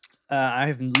I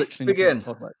have literally nothing Begin. to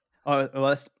talk about. Oh,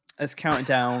 well, let's count it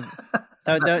down.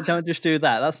 Don't just do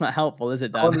that. That's not helpful, is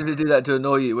it, I Dan? wanted to do that to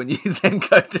annoy you when you then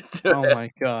go to do Oh it.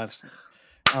 my god.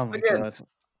 Oh my Begin. god.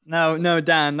 No,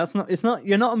 Dan. That's not. It's not.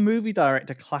 You're not a movie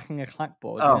director clacking a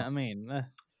clackboard. You know what I mean?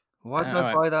 Why did I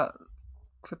Alright. buy that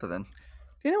clipper then?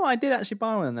 Do you know what? I did actually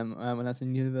buy one of them when I was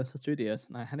in Universal Studios,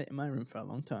 and I had it in my room for a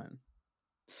long time.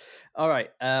 All right.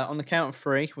 On the count of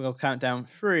three, we'll count down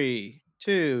 3,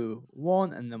 2,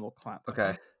 1, and then we'll clap.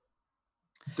 Okay.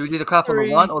 Do we do the clap on the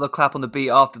 3. one or the clap on the beat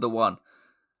after the one?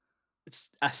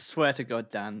 I swear to God,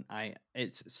 Dan,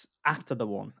 it's after the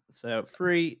 1. So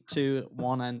 3, 2,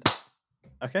 1, and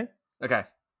okay. Okay.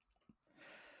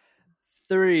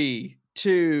 3,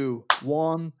 2,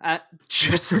 1, and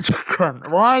just such a cunt.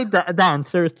 Why, Dan?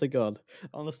 Serious to God,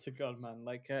 honest to God, man.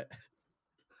 Like,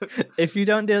 if you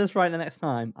don't do this right the next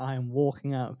time, I am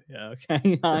walking out of here.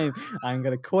 Okay, I'm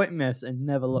gonna quit Miss and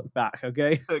never look back.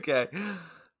 Okay. Okay.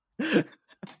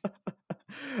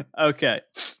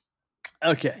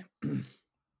 Okay.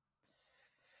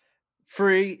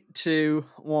 3, 2,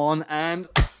 1, and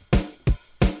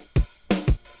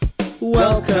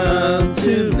welcome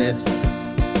to Myths.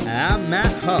 I'm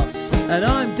Matt Huss. And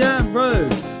I'm Dan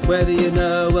Rhodes. Whether you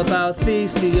know about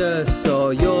Theseus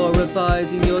or you're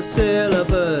revising your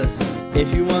syllabus,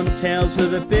 If you want tales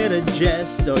with a bit of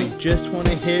jest, or you just want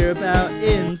to hear about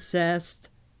incest.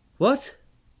 what?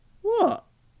 What?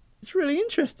 It's really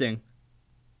interesting.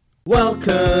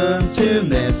 Welcome to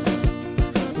Myths.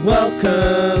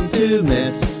 Welcome to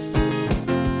Myths.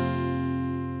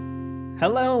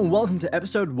 Hello and welcome to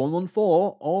episode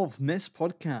 114 of Miss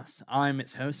Podcast. I'm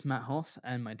its host, Matt Hoss,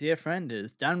 and my dear friend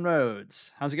is Dan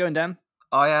Rhodes. How's it going, Dan?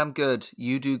 I am good.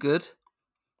 You do good?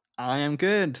 I am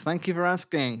good. Thank you for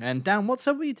asking. And Dan, what's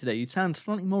up with you today? You sound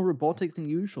slightly more robotic than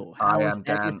usual. How I is am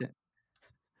Dan. everything?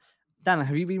 Dan,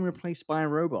 have you been replaced by a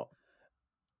robot?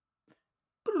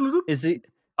 Is it?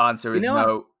 Answer is You know what?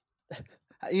 no.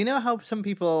 You know how some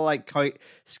people are like quite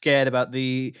scared about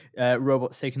the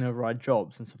robots taking over our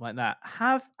jobs and stuff like that.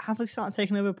 Have they started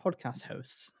taking over podcast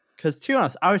hosts? Because to be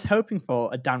honest, I was hoping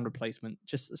for a Dan replacement.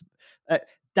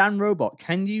 Dan Robot,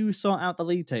 can you sort out the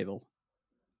league table?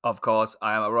 Of course,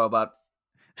 I am a robot.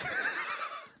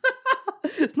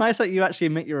 It's nice that you actually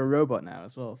admit you're a robot now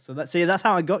as well. So that's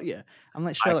how I got you. I'm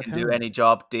like I Sherlock can Holmes. do any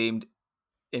job deemed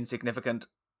insignificant.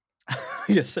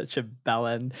 You're such a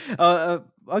bellend.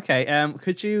 Okay.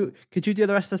 Could you do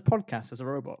the rest of this podcast as a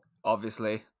robot?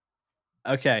 Obviously.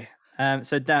 Okay.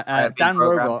 So I have been Dan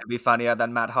programmed Robot. to be funnier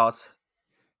than Matt Hoss.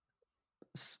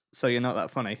 So you're not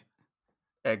that funny.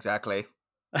 Exactly.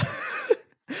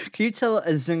 Can you tell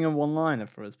a zinger one-liner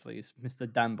for us, please, Mr.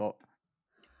 Danbot?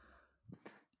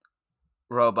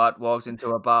 Robot walks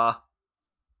into a bar,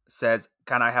 says,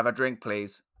 "Can I have a drink,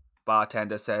 please?"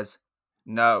 Bartender says,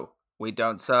 "No, we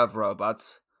don't serve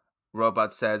robots."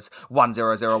 Robot says,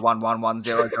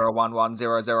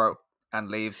 10011100110, and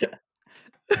leaves.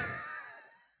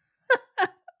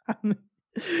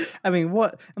 I mean,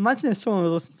 what? Imagine if someone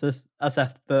listened to this as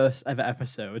a first ever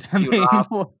episode. I You mean, laugh.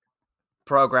 what?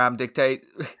 Program dictate.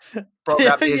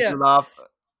 Program is Yeah. to laugh.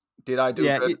 Did I do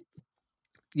Yeah. good?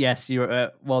 Yes,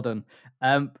 you're well done.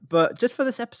 But just for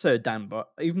this episode, Dan, but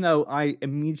even though I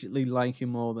immediately like you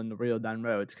more than the real Dan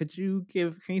Rhodes, can you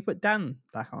put Dan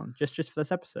back on just for this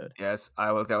episode? Yes,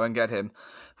 I will go and get him.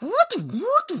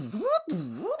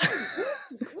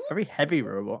 Very heavy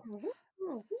robot.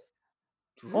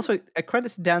 Also, a credit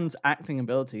to Dan's acting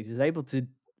abilities. He's able to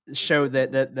show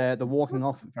the walking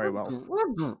off very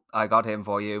well. I got him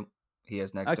for you. He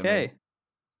is next to me. Okay.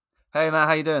 Hey, Matt,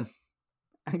 how you doing?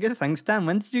 I'm good, thanks, Dan.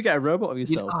 When did you get a robot of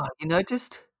yourself? You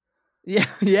noticed? Yeah,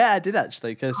 I did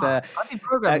actually. Because I've been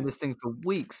programming this thing for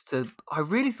weeks. I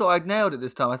really thought I'd nailed it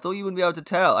this time. I thought you wouldn't be able to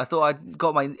tell. I thought I'd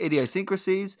got my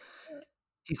idiosyncrasies.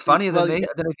 He's funnier than me. I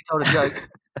don't know if you told a joke.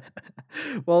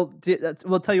 Well,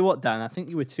 tell you what, Dan. I think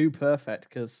you were too perfect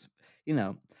because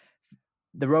the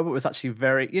robot was actually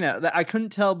very. I couldn't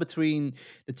tell between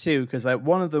the two because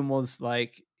one of them was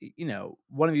like.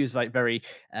 One of you is like very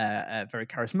very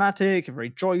charismatic, very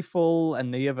joyful,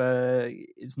 and the other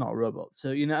is not a robot.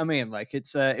 So you know what I mean? Like it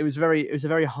was a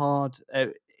very hard.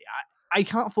 I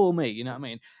can't fool me. You know what I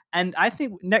mean? And I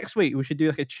think next week we should do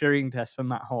like a Turing test for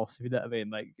Matt Horse. If you know what I mean?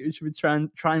 Like you should try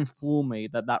and fool me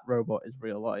that robot is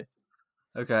real life.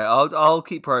 Okay, I'll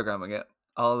keep programming it.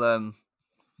 I'll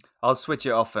switch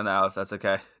it off for now if that's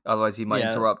okay. Otherwise, he might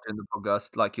interrupt in the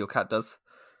podcast like your cat does.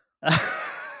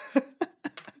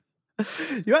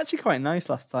 You're actually quite nice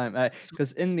last time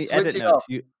because in the Switch edit it notes off.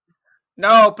 you.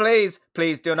 No, please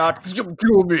do not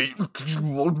kill me.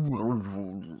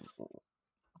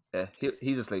 Yeah,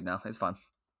 he's asleep now. It's fine.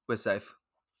 We're safe.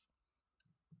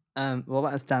 Well,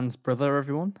 that is Dan's brother,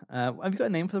 everyone. Have you got a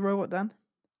name for the robot, Dan?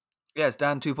 Yeah, it's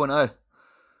Dan 2.0.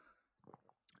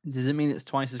 Does it mean it's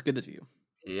twice as good as you?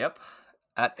 Yep.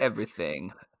 At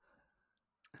everything.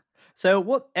 So,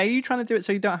 what are you trying to do it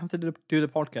so you don't have to do the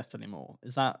podcast anymore?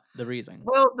 Is that the reason?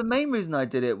 Well, the main reason I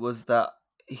did it was that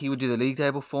he would do the league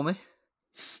table for me.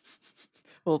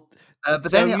 Well, But so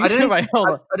then you I don't know. wait, hold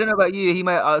on. I don't know about you. He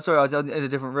may. Sorry, I was in a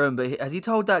different room. But has he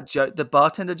told that joke, the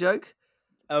bartender joke?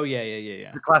 Oh yeah.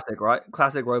 The classic, right?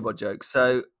 Classic robot joke.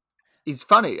 So he's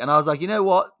funny, and I was like, you know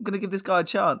what? I'm gonna give this guy a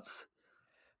chance.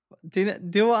 Do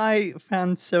you know what I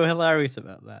found so hilarious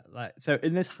about that? Like, so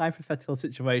in this hypothetical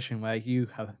situation where you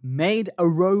have made a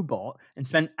robot and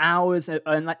spent hours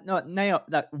and like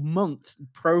months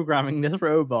programming this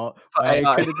robot, For where you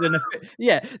AI. could have done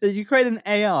that you create an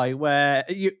AI where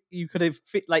you could have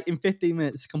like in 15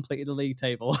 minutes completed a league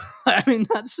table. I mean,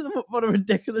 that's what a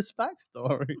ridiculous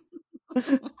backstory.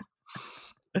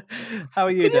 How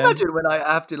are you, Can you Dan? imagine when I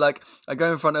have to I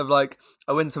go in front of I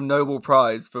win some Nobel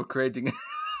Prize for creating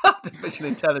artificial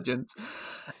intelligence,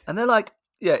 and they're like,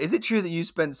 "Yeah, is it true that you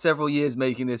spent several years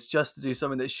making this just to do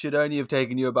something that should only have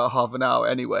taken you about half an hour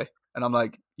anyway?" And I'm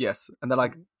like, "Yes," and they're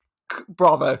like,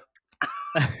 "Bravo,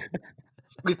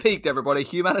 we peaked, everybody.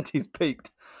 Humanity's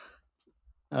peaked."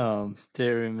 Oh,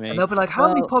 dear me. And they'll be like, "How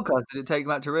many podcasts did it take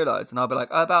Matt to realize?" And I'll be like,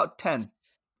 "About 10."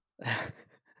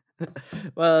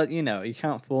 Well, you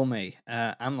can't fool me.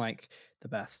 I'm like the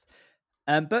best.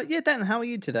 But yeah, Dan, how are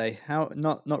you today? How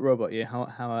not robot you?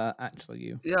 How actually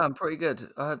you? Yeah, I'm pretty good.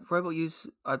 Robot use,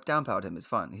 I've downpowered him. It's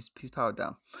fine. He's powered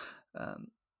down.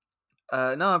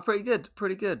 No, I'm pretty good.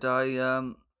 Pretty good.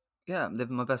 I'm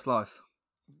living my best life.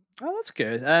 Oh, that's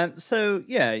good. So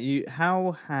yeah,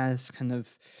 how has kind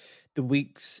of the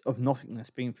weeks of nothingness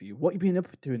been for you? What have you been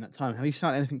up to in that time? Have you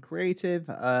started anything creative?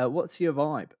 What's your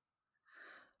vibe?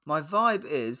 My vibe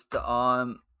is that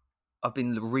I've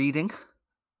been reading.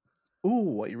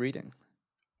 Ooh, what are you reading?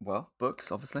 Well,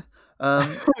 books, obviously.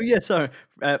 Oh yeah, sorry.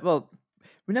 Well,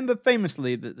 remember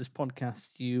famously that this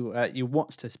podcast you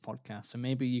watched this podcast, so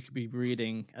maybe you could be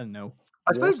reading. I don't know.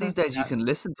 I suppose Water? these days you can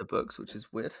listen to books, which is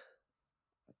weird.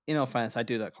 In all fairness, I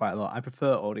do that quite a lot. I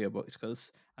prefer audiobooks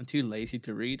because I'm too lazy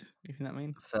to read, if you know what I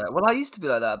mean. Fair. Well, I used to be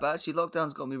like that, but actually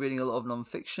lockdown's got me reading a lot of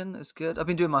non-fiction. It's good. I've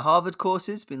been doing my Harvard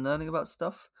courses, been learning about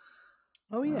stuff.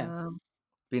 Oh yeah.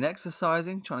 Been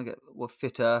exercising, trying to get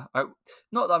fitter.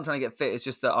 Not that I'm trying to get fit. It's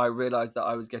just that I realized that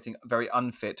I was getting very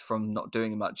unfit from not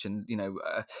doing much. And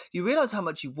you realize how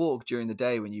much you walk during the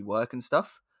day when you work and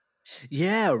stuff.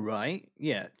 Yeah, right.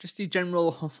 Yeah, just the general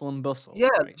hustle and bustle. Yeah,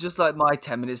 right? just like my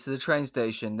 10 minutes to the train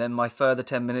station, then my further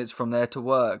 10 minutes from there to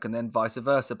work, and then vice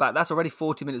versa back. That's already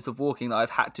 40 minutes of walking that I've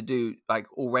had to do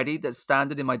already. That's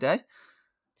standard in my day.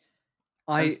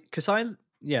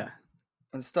 Yeah,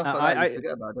 and stuff like that you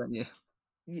forget about, don't you?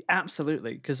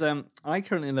 Absolutely, because I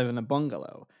currently live in a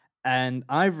bungalow, and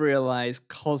I've realized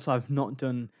because I've not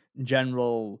done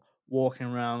general walking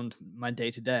around my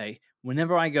day to day.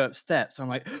 Whenever I go up steps, I'm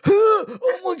like,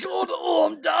 oh my god, oh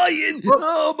I'm dying,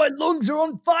 oh my lungs are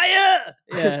on fire.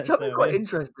 Yeah, it's something quite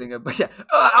interesting about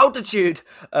altitude.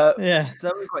 Yeah,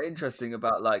 something quite interesting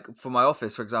about for my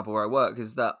office, for example, where I work,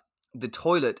 is that the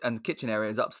toilet and kitchen area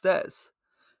is upstairs.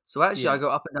 So actually, I go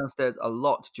up and downstairs a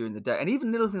lot during the day, and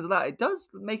even little things like that, it does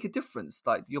make a difference.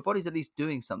 Like your body's at least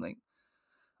doing something.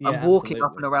 Yeah, I'm walking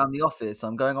up absolutely. and around the office.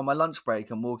 I'm going on my lunch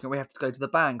break. I'm walking. We have to go to the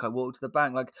bank. I walk to the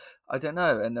bank. I don't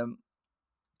know, and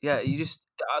you just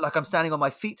I'm standing on my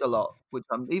feet a lot, which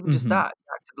even just that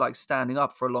standing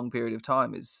up for a long period of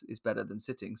time is better than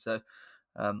sitting. So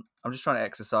I'm just trying to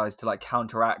exercise to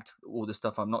counteract all the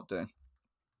stuff I'm not doing.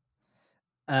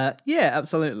 Yeah,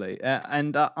 absolutely.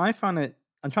 And I find it.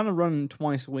 I'm trying to run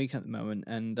twice a week at the moment,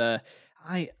 and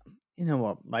you know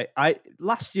what? Like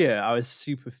last year, I was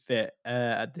super fit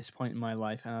at this point in my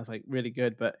life, and I was like really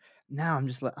good. But now I'm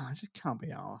just like, I just can't be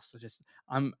arsed.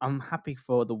 I'm happy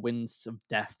for the winds of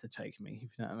death to take me.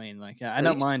 If you know what I mean? Like I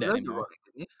don't mind it anymore.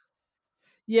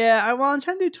 Yeah, I'm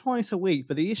trying to do twice a week,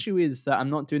 but the issue is that I'm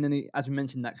not doing any, as we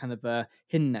mentioned, that kind of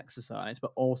hidden exercise,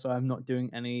 but also I'm not doing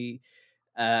any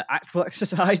actual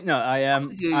exercise. No, I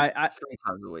am. I 3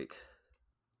 times a week.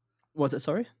 Was it?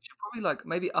 Sorry. You should probably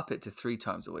maybe up it to 3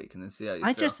 times a week and then see how you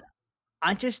feel.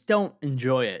 I just don't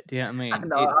enjoy it. Do you know what I mean?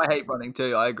 No, I hate running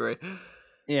too. I agree.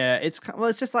 Yeah, it's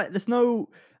just like there's no.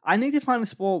 I need to find a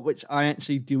sport which I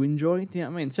actually do enjoy. Do you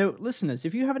know what I mean? So, listeners,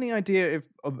 if you have any idea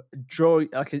of joy,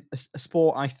 like a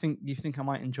sport you think I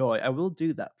might enjoy, I will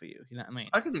do that for you. You know what I mean?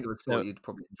 I can think of a sport you'd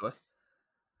probably enjoy.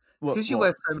 What, because you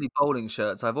wear so many bowling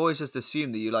shirts, I've always just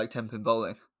assumed that you like 10-pin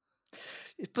bowling.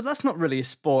 But that's not really a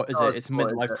sport, is it? It's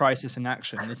sport, midlife crisis in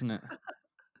action, isn't it?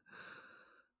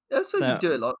 Yeah, I suppose if you So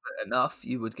do it enough,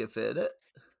 you would get fit at it.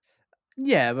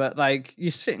 yeah, but like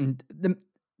you're sitting,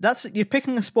 that's you're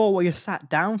picking a sport where you're sat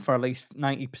down for at least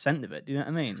 90% of it. Do you know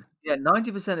what I mean? Yeah,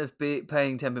 90% of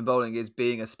paying ten-pin bowling is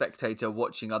being a spectator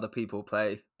watching other people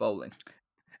play bowling.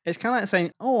 It's kind of like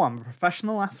saying, "Oh, I'm a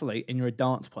professional athlete," and you're a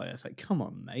darts player. It's like, come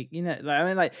on, mate. You know, like, I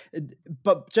mean, like,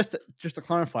 but just to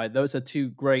clarify, those are two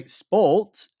great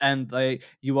sports, and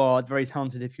you are very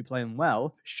talented if you play them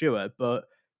well, sure. But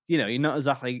you know, you're not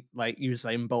exactly like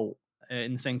Usain Bolt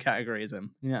in the same category as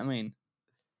him. You know what I mean?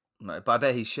 No, but I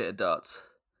bet he's shit at darts.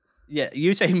 Yeah,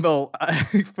 Usain Bolt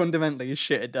fundamentally is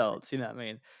shit at darts. You know what I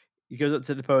mean? He goes up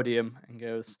to the podium and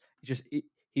goes, he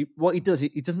what he does, he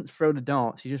doesn't throw the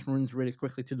darts. He just runs really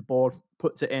quickly to the board,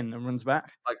 puts it in, and runs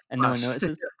back, Like and no one Flash.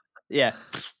 notices. Yeah,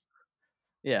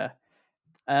 yeah.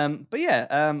 But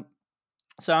yeah.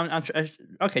 So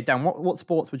okay, Dan. What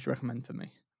sports would you recommend for me?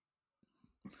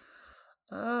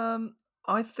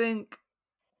 I think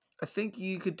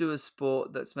you could do a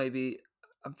sport that's maybe.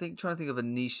 Trying to think of a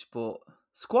niche sport.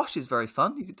 Squash is very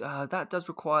fun. You could, that does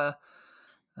require.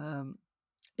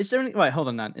 Is there any? Wait, hold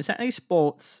on, Dan. Is there any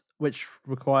sports which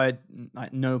require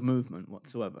like no movement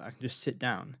whatsoever? I can just sit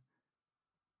down.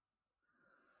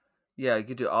 Yeah, you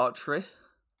could do archery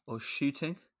or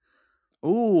shooting.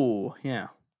 Ooh, yeah,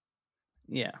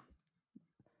 yeah.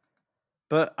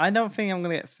 But I don't think I'm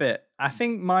gonna get fit. I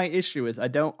think my issue is I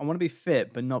want to be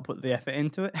fit but not put the effort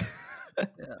into it. Yeah,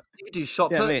 you could do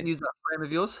shot Yeah, put I and mean, use that frame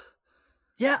of yours.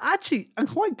 yeah, actually, I'm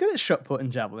quite good at shot put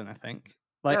and javelin. I think.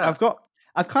 Like Yeah,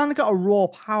 I've kind of got a raw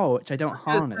power which I don't I was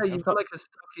gonna harness. say you've got like a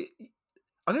stocky.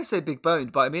 I'm gonna say big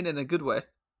boned, but I mean in a good way.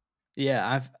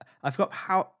 Yeah, I've got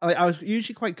how I was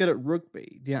usually quite good at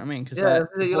rugby. Do you know what I mean? Because Yeah,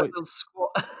 you're like a little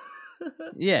squat.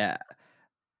 yeah,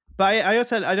 but I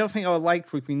also I don't think I would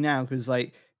like rugby now because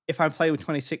like if I play with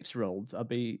 26-year-olds, I'll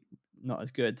be not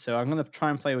as good. So I'm gonna try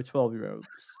and play with 12-year-olds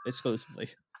exclusively.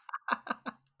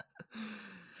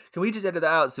 Can we just edit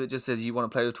that out so it just says you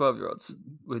want to play with 12-year-olds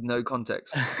with no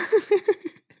context?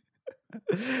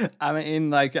 I mean,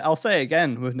 like I'll say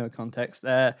again with no context.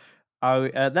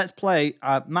 Let's play.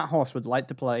 Matt Horse would like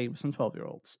to play with some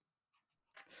 12-year-olds.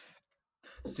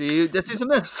 See, let's do some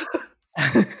myths.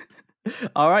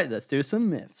 All right, let's do some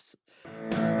myths.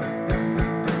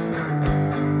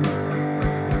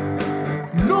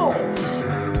 Knowles!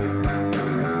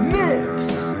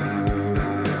 Myths!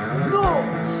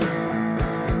 Knowles!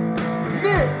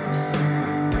 Myths!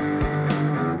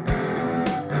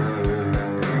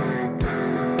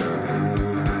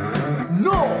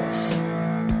 Knowles!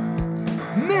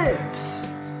 Myths!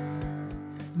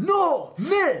 Knowles!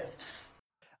 Myths!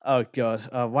 Oh god,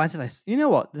 why did I? You know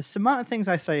what? There's some amount of things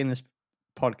I say in this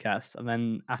podcast, and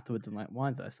then afterwards I'm like,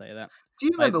 why did I say that? Do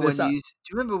you remember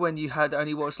when you had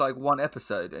only watched like one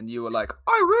episode and you were like,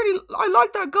 I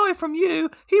like that guy from You.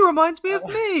 He reminds me of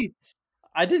me.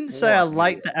 I didn't say I What?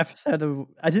 liked the episode of.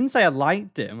 I didn't say I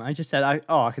liked him. I just said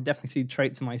I could definitely see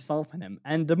traits of myself in him.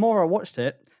 And the more I watched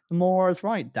it, the more I was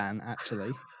right, Dan.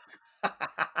 Actually,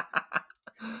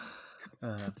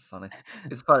 Funny.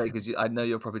 It's funny because I know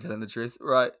you're probably telling the truth,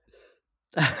 right?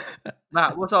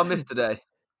 Matt, what's our myth today?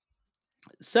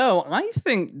 so I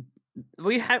think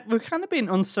we've kind of been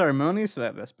unceremonious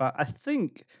about this, but I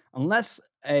think unless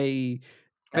a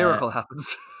Miracle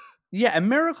happens. yeah, a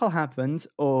miracle happens,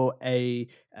 or a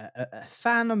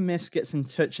fan of myths gets in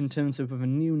touch in terms of with a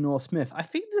new Norse myth. I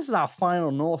think this is our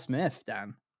final Norse myth,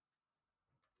 Dan.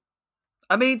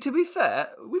 I mean, to be fair,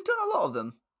 we've done a lot of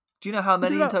them. Do you know how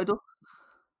many in total?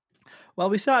 Well,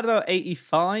 we started about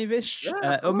 85-ish, Yeah,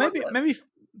 that's or a lot, maybe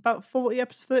about 40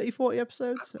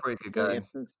 episodes. Pretty good 30 going.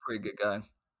 episodes. Pretty good going.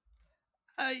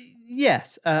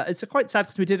 Yes, it's quite sad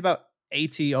because we did about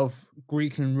 80 of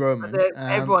Greek and Roman.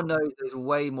 Everyone knows there's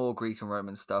way more Greek and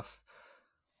Roman stuff.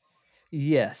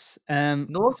 Yes,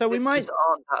 Norse so we myths might. just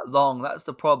aren't that long. That's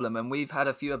the problem. And we've had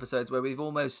a few episodes where you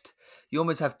almost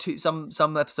have two.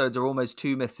 Some episodes are almost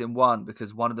two myths in one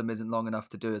because one of them isn't long enough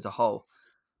to do as a whole.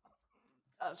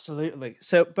 Absolutely.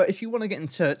 So, but if you want to get in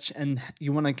touch and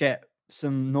you want to get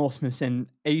some Norse myths in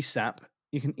ASAP,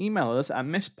 you can email us at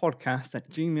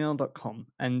mythspodcast@gmail.com.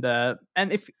 And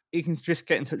if you can just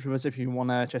get in touch with us if you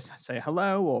want to just say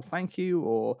hello or thank you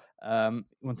or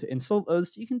want to insult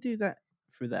us, you can do that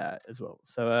through there as well.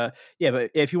 So, yeah, but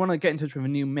if you want to get in touch with a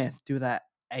new myth, do that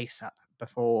ASAP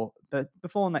before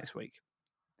next week.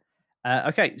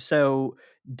 Okay, so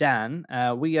Dan,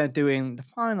 we are doing the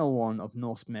final one of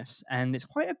Norse myths, and it's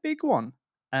quite a big one.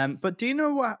 But do you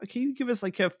know what? Can you give us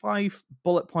like a 5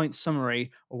 bullet point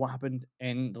summary of what happened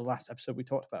in the last episode we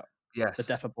talked about? Yes. The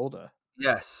death of Balder.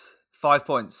 Yes. 5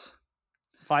 points.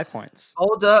 5 points.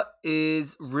 Balder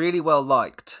is really well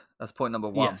liked. That's point number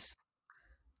 1. Yes.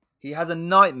 He has a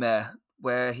nightmare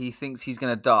where he thinks he's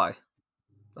going to die.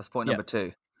 That's point Yep. number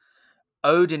 2.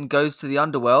 Odin goes to the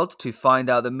underworld to find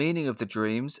out the meaning of the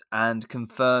dreams and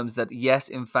confirms that yes,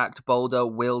 in fact, Balder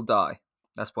will die.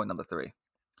 That's point number 3.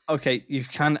 Okay,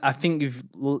 I think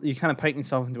you kind of painted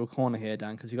yourself into a corner here,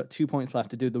 Dan, because you've got 2 points left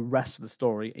to do the rest of the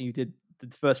story, and you did the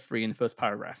first 3 in the first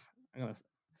paragraph.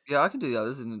 Yeah, I can do the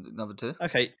others in another 2.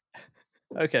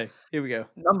 Okay, here we go.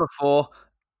 Number 4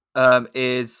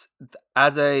 is,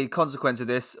 as a consequence of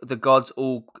this, the gods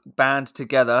all band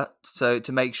together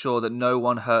to make sure that no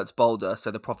one hurts Balder,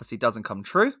 so the prophecy doesn't come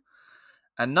true.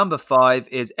 And number 5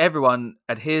 is everyone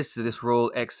adheres to this rule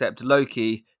except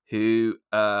Loki, who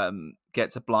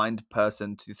gets a blind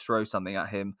person to throw something at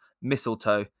him.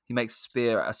 Mistletoe. He makes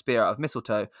a spear out of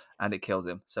mistletoe, and it kills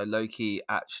him. So Loki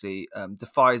actually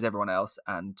defies everyone else,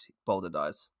 and Balder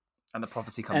dies, and the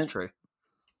prophecy comes true.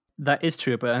 That is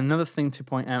true, but another thing to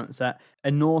point out is that a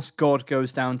Norse god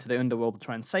goes down to the underworld to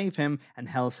try and save him, and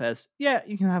Hel says, "Yeah,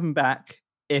 you can have him back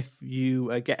if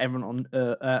you get everyone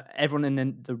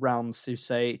in the realms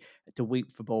to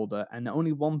weep for Balder." And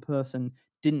only one person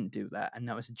didn't do that, and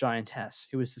that was a giantess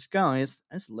who was disguised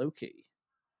as Loki.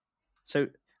 So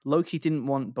Loki didn't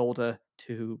want Balder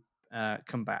to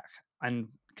come back and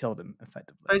killed him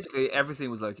effectively. Basically,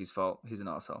 everything was Loki's fault. He's an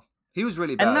asshole. He was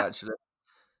really bad, actually.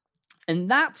 And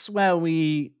that's where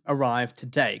we arrive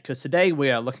today, because today we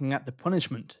are looking at the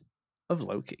punishment of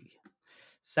Loki.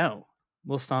 So,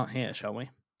 we'll start here, shall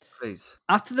we? Please.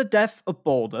 After the death of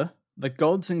Balder, the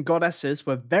gods and goddesses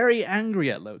were very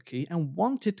angry at Loki and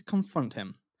wanted to confront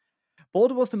him.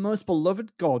 Balder was the most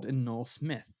beloved god in Norse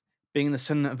myth. Being the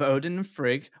son of Odin and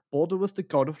Frigg, Balder was the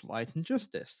god of light and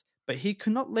justice, but he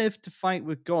could not live to fight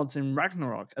with gods in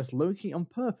Ragnarok as Loki on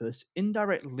purpose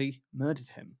indirectly murdered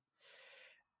him.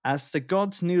 As the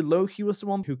gods knew Loki was the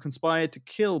one who conspired to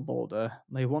kill Balder,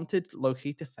 they wanted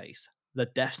Loki to face the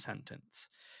death sentence.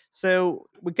 So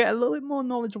we get a little bit more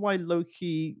knowledge of why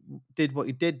Loki did what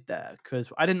he did there,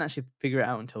 because I didn't actually figure it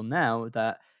out until now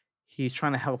that he's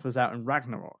trying to help us out in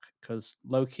Ragnarok, because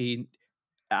Loki,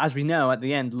 as we know, at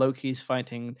the end, Loki's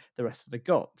fighting the rest of the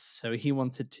gods, so he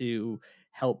wanted to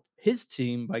help his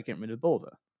team by getting rid of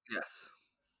Balder. Yes.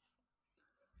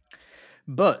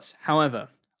 But, however,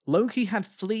 Loki had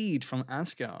fled from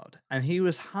Asgard, and he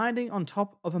was hiding on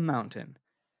top of a mountain.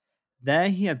 There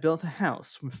he had built a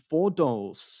house with 4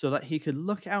 doors so that he could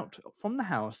look out from the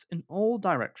house in all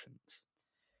directions.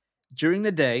 During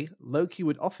the day, Loki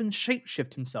would often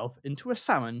shapeshift himself into a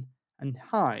salmon and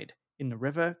hide in the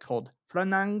river called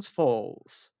Flanang's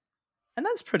Falls. And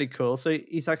that's pretty cool, so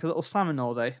he's like a little salmon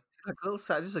all day. Like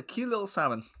just a cute little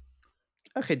salmon.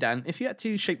 Okay, Dan, if you had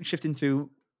to shapeshift into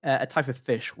a type of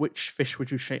fish, which fish would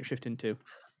you shapeshift into?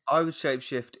 I would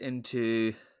shapeshift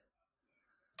into...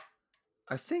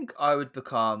 I think I would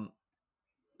become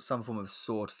some form of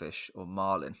swordfish or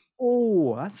marlin.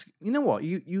 Oh, that's... You know what?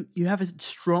 You have a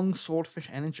strong swordfish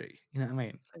energy. You know what I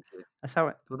mean? Thank you. That's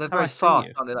how Well, they're how very I see fast,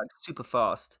 you. aren't they? Like super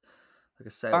fast. Like a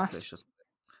sailfish or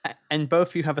something. And both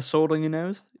of you have a sword on your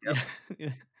nose? Yep.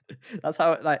 Yeah. That's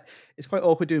how it's quite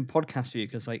awkward doing podcasts for you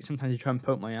because sometimes you try and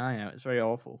poke my eye out. It's very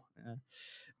awful. Yeah.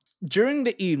 During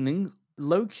the evening,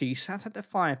 Loki sat at the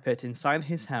fire pit inside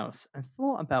his house and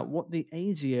thought about what the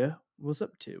Aesir was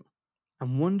up to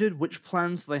and wondered which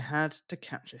plans they had to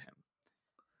capture him.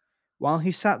 While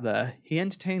he sat there, he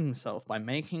entertained himself by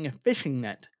making a fishing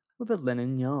net with a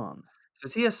linen yarn. So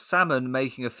is he a salmon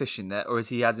making a fishing net, or is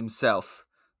he as himself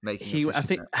making a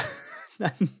fishing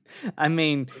net? I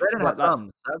mean, they don't have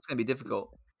thumbs. That's going to be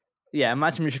difficult. Yeah,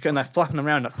 imagine me just going flapping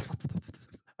around,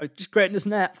 just creating this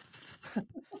net.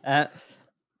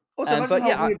 Also, imagine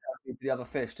how weird that would be to the other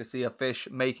fish to see a fish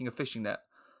making a fishing net.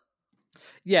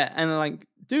 Yeah, and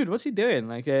dude, what's he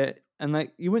doing?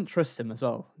 And you wouldn't trust him as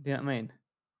well. Do you know what I mean?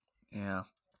 Yeah.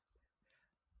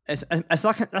 It's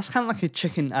like that's kind of like a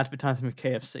chicken advertising with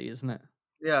KFC, isn't it?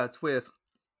 Yeah, it's weird.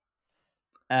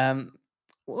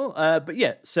 But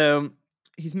yeah, so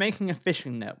he's making a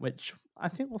fishing net, which I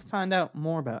think we'll find out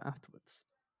more about afterwards.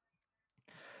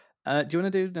 Do you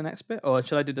want to do the next bit, or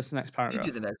should I do the next paragraph?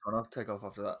 You do the next one. I'll take off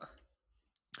after that.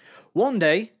 One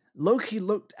day, Loki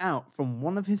looked out from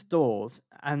one of his doors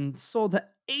and saw the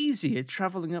Aesir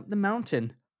traveling up the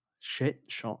mountain. Shit,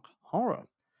 shock, horror.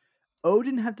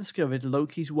 Odin had discovered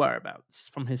Loki's whereabouts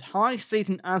from his high seat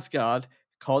in Asgard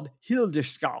called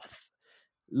Hildiskarth.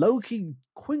 Loki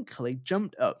quickly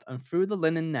jumped up and threw the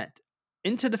linen net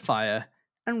into the fire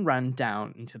and ran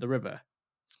down into the river.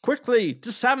 Quickly,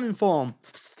 to salmon form!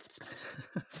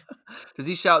 Does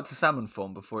he shout to salmon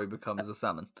form before he becomes a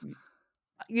salmon?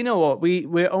 You know what?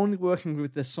 We're only working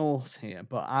with the source here,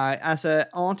 but I, as an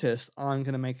artist, I'm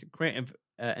going to make a creative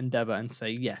endeavor and say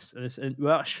yes.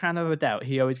 Without a shadow of a doubt,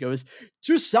 he always goes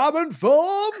to salmon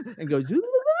form and goes.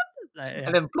 Like,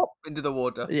 And then plop into the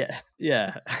water.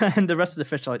 yeah. And the rest of the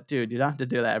fish are like, dude, you don't have to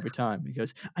do that every time. He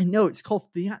goes, I know it's called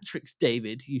theatrics,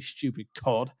 David. You stupid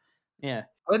cod. Yeah.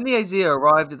 When the Aesir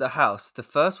arrived at the house, the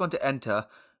first one to enter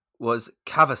was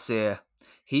Cavasir.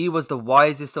 He was the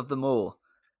wisest of them all.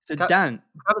 So Dan,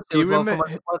 Cavasir do you was remember?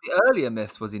 one of the earlier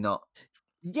myths, was he not?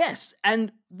 Yes,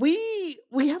 and we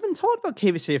haven't talked about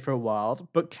Cavasir for a while,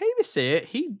 but Cavasir,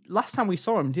 he last time we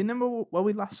saw him, do you remember where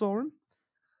we last saw him?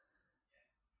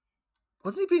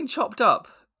 Wasn't he being chopped up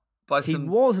by He some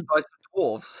was,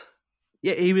 dwarves?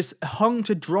 yeah, he was hung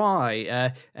to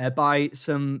dry by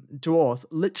some dwarves.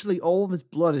 Literally, all of his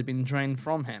blood had been drained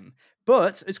from him.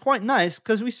 But it's quite nice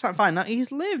because we find out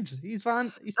he's lived.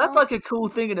 That's like a cool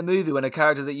thing in a movie when a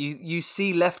character that you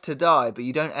see left to die, but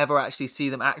you don't ever actually see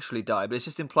them actually die. But it's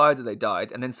just implied that they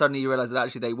died, and then suddenly you realize that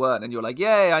actually they weren't, and you're like,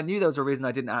 "Yay! I knew there was a reason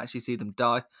I didn't actually see them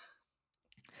die."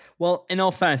 Well, in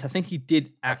all fairness, I think he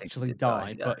did actually did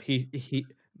die, die, yeah. but he.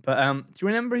 But do you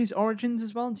remember his origins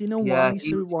as well? Do you know Yeah, why he's he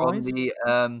so was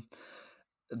from wise?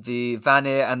 the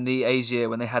Vanir and the Aesir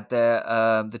when they had their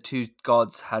the two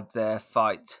gods had their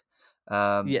fight.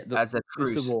 Yeah, As a it's a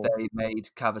truce, war. they made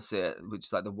Cavasir, which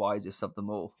is like the wisest of them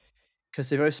all. Because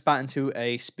they both spat into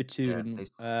a Yeah, spittoon they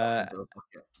spat into a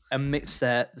bucket. and mixed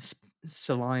their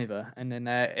saliva, and then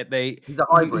they He's a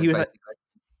hybrid, he was like, basically.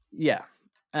 yeah,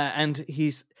 and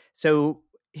he's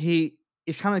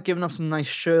kind of giving off some nice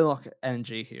Sherlock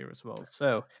energy here as well.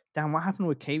 So, Dan, what happened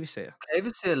with Cavasir?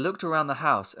 Cavasir looked around the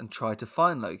house and tried to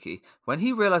find Loki. When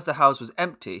he realized the house was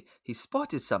empty, he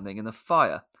spotted something in the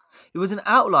fire. It was an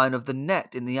outline of the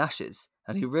net in the ashes,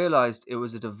 and he realized it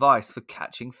was a device for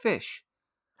catching fish.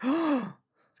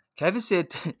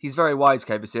 Cavasir, he's very wise,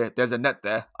 Cavasir. There's a net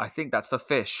there. I think that's for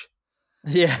fish.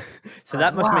 Yeah, so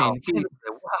that must wow, mean Cavasir,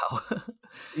 wow.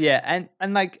 yeah,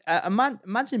 and like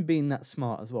imagine being that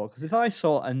smart as well. Because if I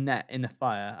saw a net in a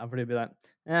fire, I'd probably be like,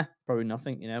 probably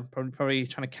nothing. You know, probably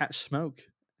trying to catch smoke.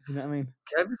 You know what I mean?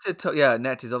 Yeah,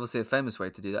 net is obviously a famous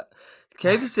way to do that.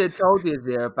 Cavasir told the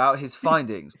Azir about his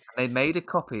findings, and they made a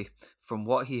copy from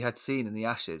what he had seen in the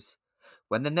ashes.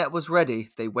 When the net was ready,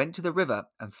 they went to the river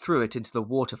and threw it into the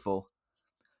waterfall.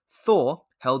 Thor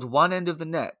held one end of the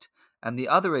net, and the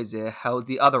other Azir held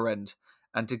the other end,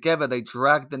 and together they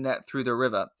dragged the net through the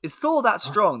river. Is Thor that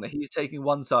strong that he's taking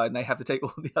one side and they have to take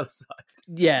all the other side?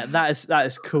 Yeah, that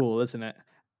is cool, isn't it?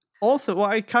 Also, what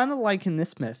I kind of like in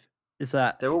this myth is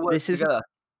that They're all working this is together.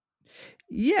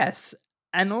 yes,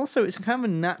 and also it's kind of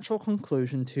a natural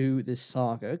conclusion to this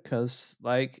saga because,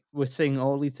 like, we're seeing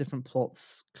all these different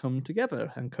plots come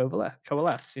together and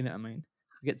coalesce. You know what I mean?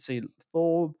 We get to see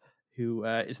Thor, who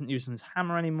isn't using his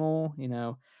hammer anymore. You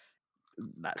know,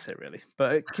 that's it really.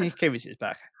 But Kivisi is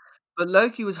back. But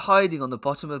Loki was hiding on the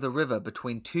bottom of the river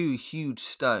between two huge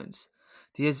stones.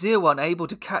 The Azir were unable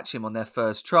to catch him on their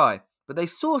first try, but they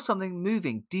saw something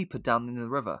moving deeper down in the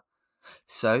river.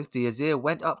 So the Azir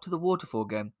went up to the waterfall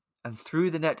again and threw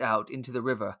the net out into the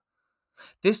river.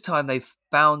 This time they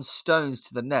bound stones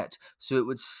to the net so it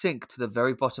would sink to the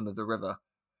very bottom of the river.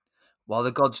 While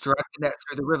the gods dragged the net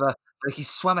through the river, Loki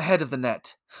swam ahead of the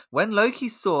net. When Loki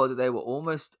saw that they were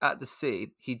almost at the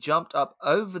sea, he jumped up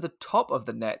over the top of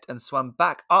the net and swam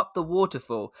back up the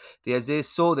waterfall. The Azir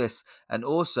saw this and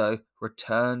also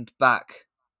returned back.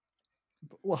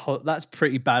 Well, that's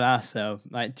pretty badass though.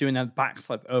 Like doing a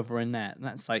backflip over a net.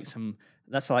 That's like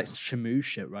Shamu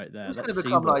shit right there. It's going That's to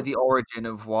become like SeaWorld. the origin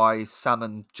of why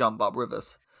salmon jump up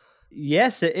rivers.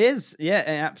 Yes, it is. Yeah,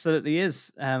 it absolutely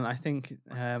is. I think See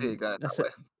it going that's that way.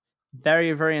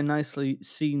 very, very nicely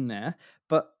seen there.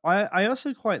 But I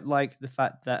also quite like the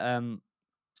fact that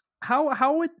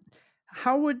how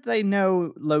would they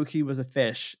know Loki was a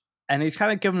fish? And he's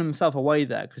kind of giving himself away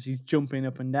there because he's jumping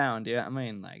up and down. Do you know what I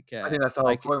mean? Like, I think that's the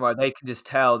whole point, right? They can just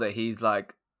tell that he's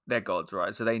like they're gods,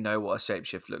 right? So they know what a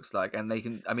shapeshift looks like, and they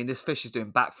can. I mean, this fish is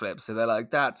doing backflips, so they're like,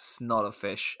 "That's not a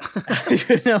fish."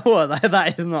 you know what?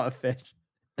 That is not a fish.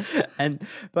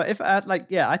 But if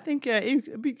I think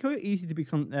it'd be quite easy to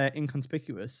become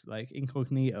inconspicuous, like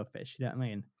incognito fish. You know what I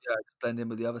mean? Yeah, blend in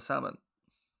with the other salmon.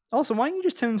 Also, why don't you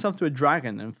just turn yourself to a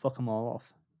dragon and fuck them all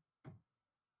off?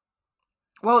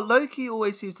 Well, Loki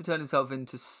always seems to turn himself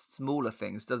into smaller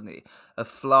things, doesn't he? A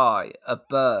fly, a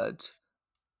bird,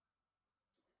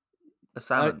 a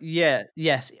salmon.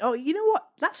 Yes. Oh, you know what?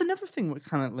 That's another thing that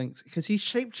kind of links because he's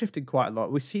shapeshifted quite a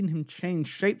lot. We've seen him change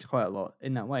shapes quite a lot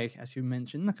in that way, as you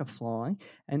mentioned, like a fly.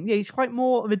 And yeah, he's quite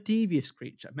more of a devious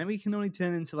creature. Maybe he can only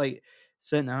turn into like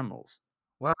certain animals.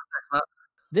 Wow, Matt.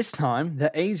 This time,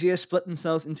 the Aesir split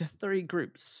themselves into 3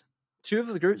 groups. 2 of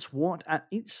the groups walked at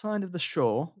each side of the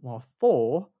shore, while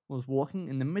Thor was walking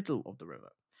in the middle of the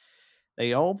river.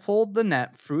 They all pulled the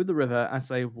net through the river as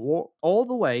they walked all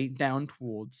the way down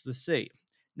towards the sea.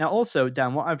 Now, also,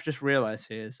 Dan, what I've just realized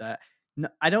here is that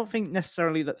I don't think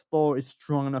necessarily that Thor is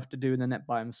strong enough to do the net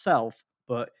by himself,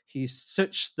 but he's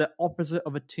such the opposite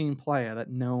of a team player that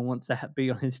no one wants to be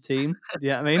on his team. Do you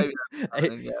know what I mean? Maybe that's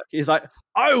happening, yeah. He's like,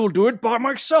 I will do it by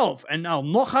myself, and I'll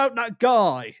knock out that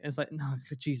guy. And it's like, no,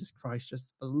 Jesus Christ,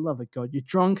 just for the love of God, you're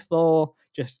drunk, Thor.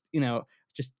 Just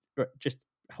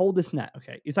hold this net,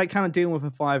 okay? It's like kind of dealing with a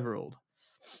 5-year-old.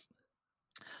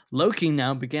 Loki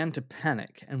now began to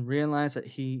panic and realized that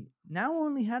he now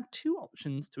only had 2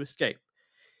 options to escape.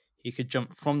 He could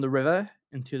jump from the river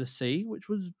into the sea, which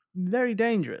was very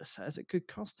dangerous as it could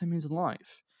cost him his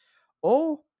life.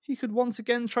 Or he could once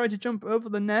again try to jump over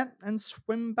the net and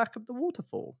swim back up the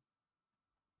waterfall.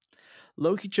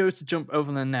 Loki chose to jump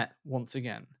over the net once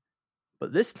again,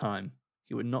 but this time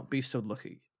he would not be so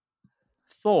lucky.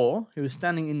 Thor, who was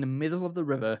standing in the middle of the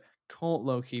river, caught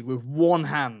Loki with one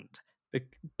hand.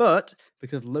 But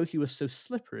because Loki was so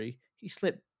slippery, he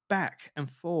slipped back and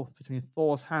forth between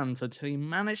Thor's hands until he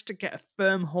managed to get a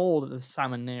firm hold of the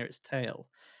salmon near its tail.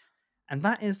 And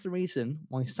that is the reason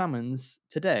why salmons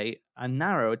today are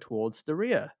narrow towards the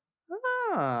rear.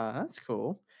 Ah, that's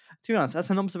cool. To be honest, that's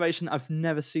an observation I've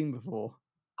never seen before.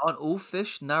 Aren't all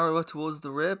fish narrower towards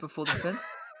the rear before the fin?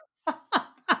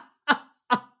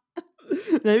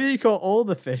 Maybe you caught all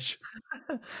the fish.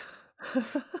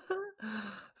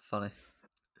 Funny.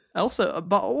 Also,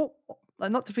 but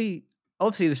not to be...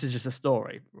 Obviously, this is just a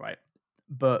story, right?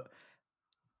 But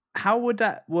how would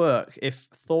that work if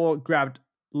Thor grabbed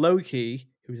Loki,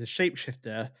 who's a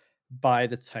shapeshifter, by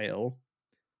the tail?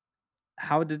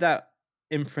 How did that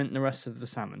imprint the rest of the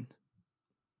salmon?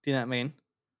 Do you know what I mean?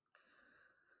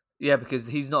 Yeah, because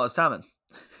he's not a salmon.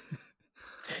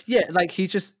 Yeah, like he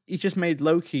just made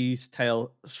Loki's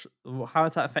tail. How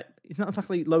does that affect? It's not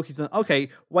exactly Loki's. Okay,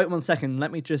 wait 1 second.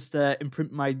 Let me just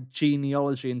imprint my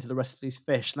genealogy into the rest of these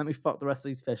fish. Let me fuck the rest of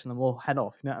these fish, and then we'll head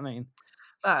off. You know what I mean?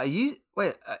 Are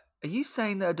you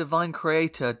saying that a divine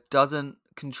creator doesn't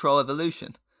control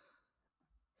evolution?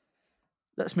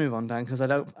 Let's move on, Dan, because I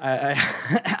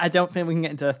don't think we can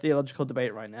get into a theological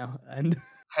debate right now. And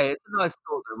hey, it's a nice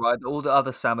thought, though, right? All the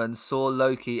other salmon saw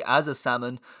Loki as a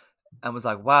salmon and was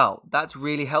like, "Wow, that's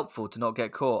really helpful to not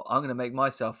get caught. I'm going to make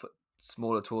myself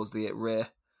smaller towards the rear."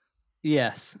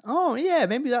 Yes. Oh, yeah,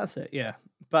 maybe that's it. Yeah.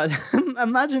 But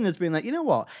imagine this being like, you know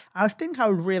what? I think I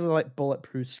would really like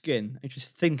bulletproof skin. I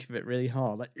just think of it really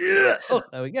hard. Like, oh,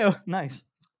 there we go. Nice.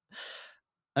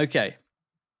 Okay.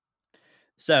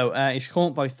 So he's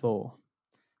caught by Thor.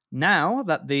 Now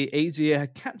that the Aesir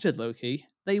had captured Loki,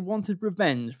 they wanted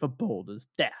revenge for Balder's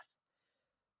death.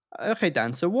 Okay,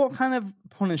 Dan. So, what kind of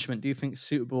punishment do you think is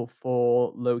suitable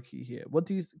for Loki here? What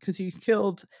do you? Because he's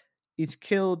killed One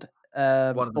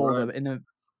of their Balder own. in a.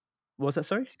 What was that?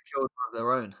 Sorry. Killed one of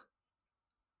their own.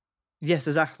 Yes,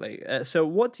 exactly. So,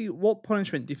 what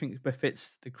punishment do you think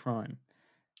befits the crime?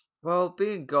 Well,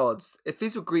 being gods, if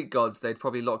these were Greek gods, they'd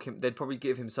probably lock him. They'd probably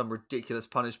give him some ridiculous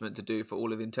punishment to do for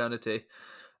all of eternity.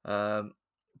 But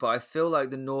I feel like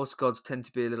the Norse gods tend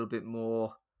to be a little bit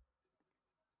more.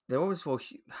 They're always more.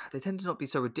 They tend to not be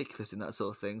so ridiculous in that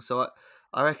sort of thing. So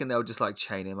I reckon they'll just like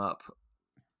chain him up,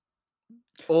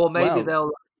 or maybe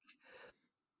Well,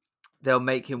 they'll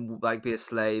make him like be a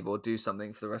slave or do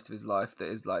something for the rest of his life that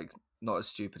is like not as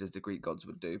stupid as the Greek gods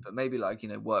would do, but maybe like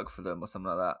work for them or something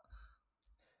like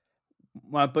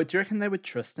that. but do you reckon they would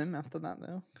trust him after that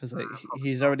though? Because Probably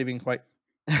he's not. already been quite.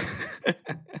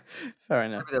 Fair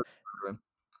enough. Maybe they'll murder him.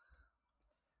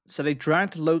 So they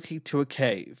dragged Loki to a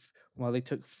cave, while they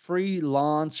took 3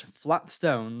 large, flat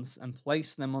stones and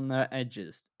placed them on their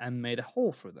edges and made a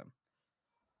hole through them.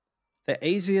 The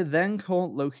Aesir then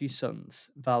caught Loki's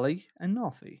sons, Vali and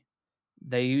Narfi.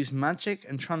 They used magic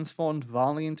and transformed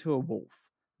Vali into a wolf,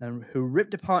 who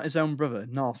ripped apart his own brother,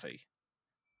 Narfi.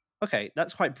 Okay,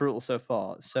 that's quite brutal so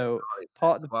far. So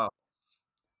part of Wow.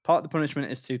 the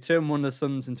punishment is to turn one of the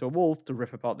sons into a wolf to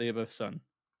rip apart the other son.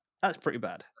 That's pretty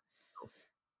bad.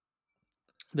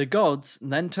 The gods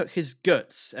then took his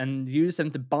guts and used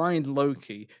them to bind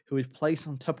Loki, who was placed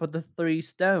on top of the 3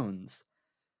 stones.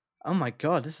 Oh my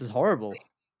god, this is horrible.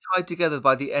 Tied together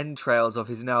by the entrails of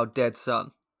his now dead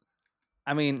son.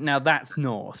 I mean, now that's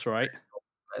Norse, right?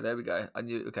 Okay, there we go. I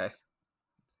knew. Okay.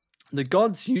 The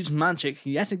gods used magic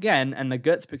yet again, and the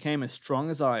guts became as strong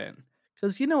as iron.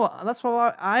 Because you know what? That's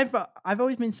what I've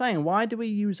always been saying. Why do we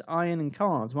use iron in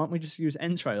cars? Why don't we just use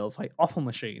entrails, like offal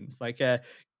machines? Like,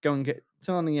 go and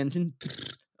turn on the engine.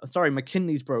 sorry, my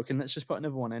kidney's broken. Let's just put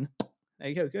another one in. There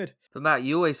you go. Good. But Matt,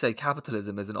 you always say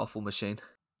capitalism is an awful machine.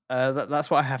 That's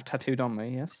what I have tattooed on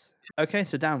me. Yes. Okay,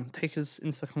 so Dan, take us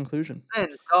into the conclusion. Then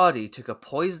Skadi took a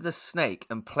poisonous snake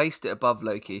and placed it above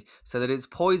Loki so that its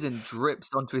poison drips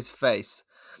onto his face.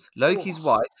 Loki's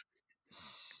wife,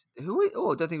 I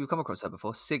don't think we've come across her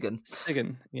before, Sigyn,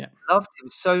 yeah. loved him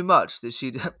so much that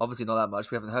she'd obviously not that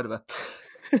much, we haven't heard of her.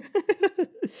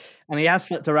 And he has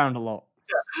slipped around a lot.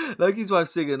 Loki's wife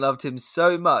Sigyn loved him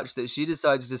so much that she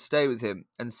decided to stay with him,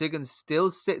 and Sigyn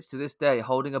still sits to this day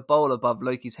holding a bowl above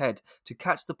Loki's head to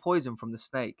catch the poison from the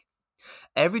snake.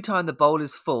 Every time the bowl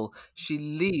is full, she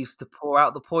leaves to pour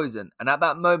out the poison, and at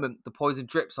that moment, the poison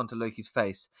drips onto Loki's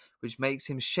face, which makes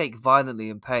him shake violently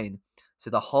in pain. So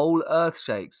the whole earth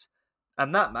shakes.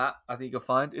 And that, Matt, I think you'll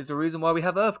find, is the reason why we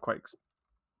have earthquakes.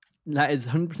 That is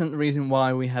 100% the reason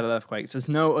why we have earthquakes. There's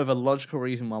no other logical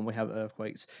reason why we have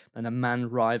earthquakes than a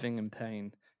man writhing in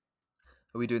pain.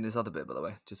 Are we doing this other bit, by the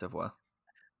way? Just FYI.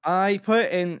 I put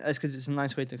it in as because it's a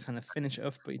nice way to kind of finish it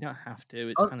off, but you don't have to.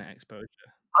 It's kind of exposure.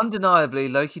 Undeniably,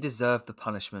 Loki deserved the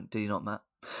punishment, do you not, Matt?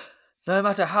 No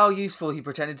matter how useful he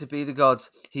pretended to be the gods,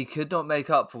 he could not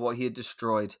make up for what he had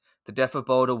destroyed. The death of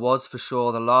Balder was, for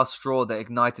sure, the last straw that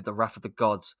ignited the wrath of the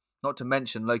gods. Not to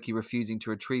mention Loki refusing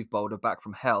to retrieve Balder back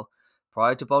from Hel.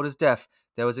 Prior to Balder's death,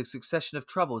 there was a succession of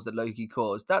troubles that Loki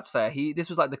caused. That's fair. This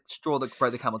was like the straw that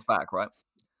broke the camel's back, right?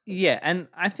 Yeah, and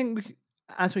I think,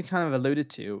 as we kind of alluded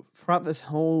to, throughout this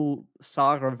whole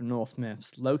saga of Norse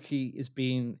myths, Loki is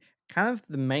being kind of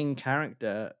the main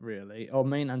character, really, or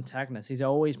main antagonist. He's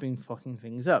always been fucking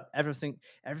things up. Everything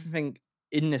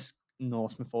in this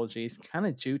Norse mythology is kind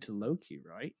of due to Loki,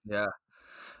 right? Yeah.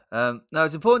 Now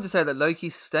it's important to say that Loki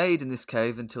stayed in this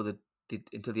cave until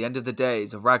the end of the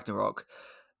days of Ragnarok.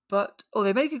 But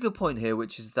they make a good point here,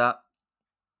 which is that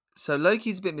so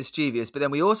Loki's a bit mischievous, but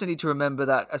then we also need to remember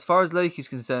that as far as Loki's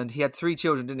concerned, he had 3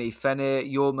 children, didn't he? Fenrir,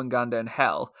 Jormungandr, and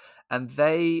Hel, and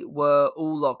they were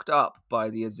all locked up by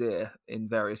the Azir in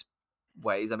various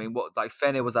ways. I mean,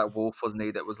 Fenrir was that wolf, wasn't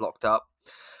he, that was locked up?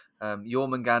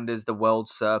 Jormungandr is the world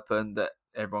serpent that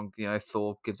everyone,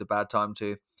 Thor gives a bad time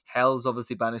to. Hel's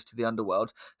obviously banished to the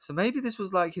underworld. So maybe this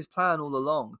was like his plan all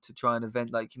along to try and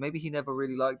event. Like maybe he never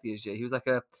really liked the Azir. He was like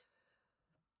a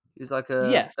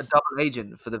double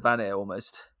agent for the Vanir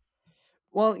almost.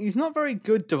 Well, he's not very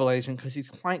good double agent because he's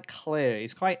quite clear.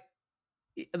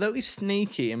 Although he's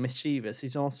sneaky and mischievous,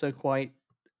 he's also quite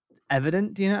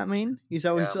evident. Do you know what I mean? He's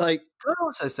always like. Can I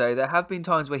also say there have been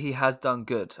times where he has done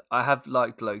good. I have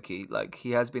liked Loki. Like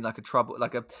he has been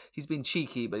he's been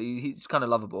cheeky, but he's kind of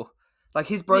lovable. Like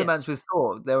his bromance with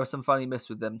Thor, there were some funny myths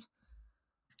with them.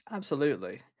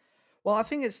 Absolutely. Well, I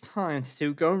think it's time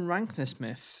to go and rank this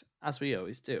myth, as we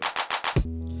always do.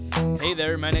 Hey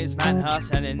there, my name is Matt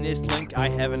Huss, and in this link I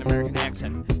have an American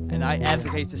accent, and I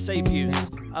advocate the safe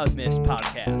use of myths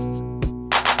podcasts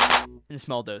in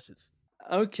small doses.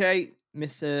 Okay,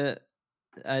 Mr.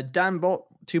 Danbot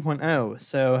 2.0.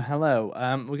 So, hello.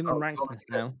 We're going to rank this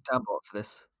now. Danbot for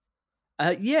this.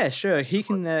 Yeah, sure. He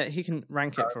can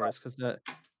rank it for us because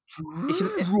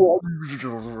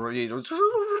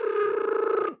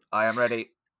I am ready.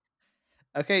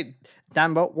 Okay,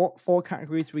 Danbot, what 4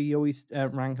 categories do we always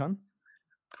rank on?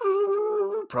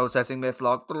 Processing myths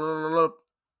log.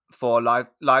 4 life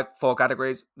 4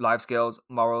 categories: life skills,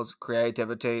 morals,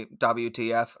 creativity.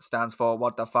 WTF stands for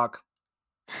what the fuck.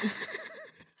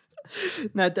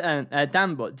 Now,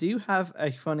 Danbot, do you have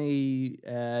a funny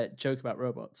joke about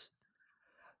robots?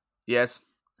 Yes.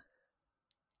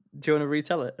 Do you want to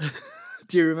retell it?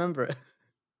 Do you remember it?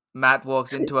 Matt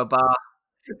walks into a bar.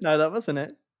 No, that wasn't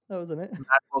it.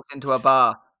 Matt walks into a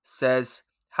bar, says,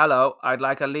 "Hello, I'd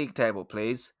like a league table,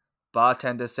 please."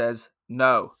 Bartender says,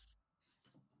 "No."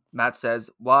 Matt says,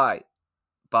 "Why?"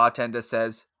 Bartender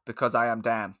says, "Because I am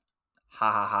Dan."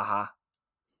 Ha ha ha ha.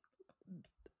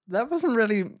 That wasn't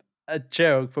really a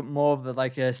joke, but more of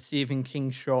a Stephen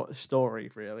King short story,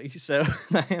 really. So,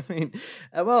 I mean,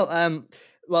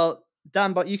 well,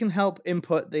 Dan, but you can help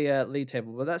input the league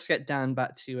table. But let's get Dan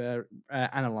back to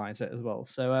analyze it as well.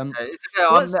 So, it's okay.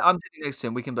 I'm sitting next to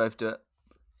him. We can both do it.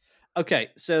 Okay,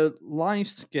 so life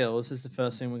skills is the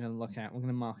first thing we're going to look at. We're going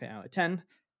to mark it out of 10.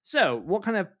 So, what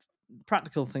kind of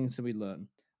practical things did we learn?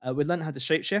 We learned how to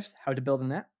shapeshift, how to build a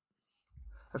net.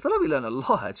 I feel like we learned a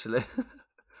lot, actually.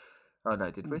 Oh,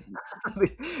 no, did we?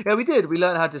 Yeah, we did. We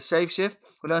learned how to shapeshift.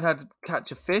 We learned how to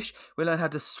catch a fish. We learned how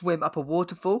to swim up a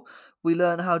waterfall. We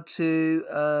learned how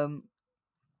to...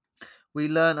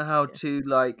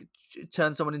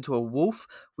 turn someone into a wolf.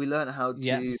 We learned how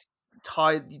to...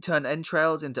 turn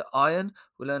entrails into iron.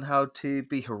 We learn how to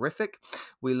be horrific.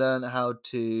 We learn how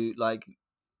to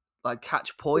like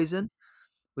catch poison.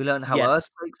 We learn how Yes.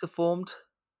 earthquakes are formed.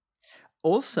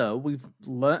 Also, we've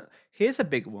learned. Here's a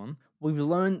big one. We've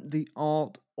learned the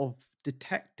art of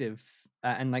detective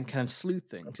and like kind of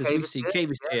sleuthing because we Cave see here,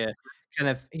 Cavis yeah. here. Kind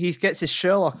of, he gets his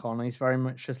Sherlock on. And he's very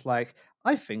much just like,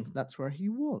 I think that's where he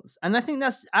was, and I think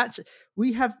that's actually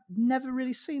we have never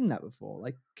really seen that before.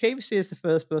 Like Cavis here is the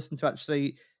first person to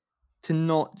actually to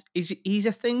not. He's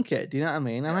a thinker. Do you know what I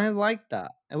mean? And I like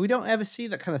that. And we don't ever see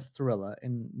that kind of thriller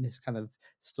in this kind of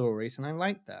stories, and I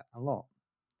like that a lot.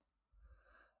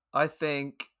 I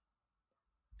think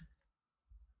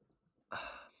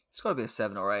it's got to be a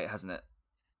 7 or 8, hasn't it?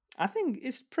 I think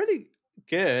it's pretty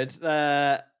good. We've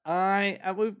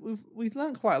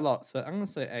learned quite a lot, so I'm gonna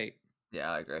say 8. Yeah,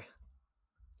 I agree.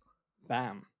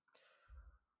 Bam.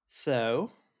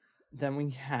 So then we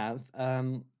have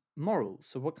morals.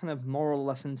 So what kind of moral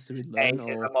lessons do we learn? 8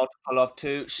 is Or a multiple of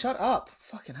 2. Shut up!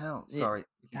 Fucking hell! yeah, Sorry.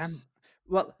 damn.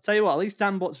 Well, tell you what, at least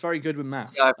Danbot's very good with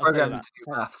maths. Yeah, I I'll tell you programmed him that. to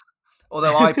do maths.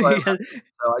 Although I programmed Yeah. him,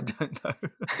 so I don't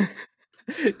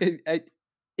know.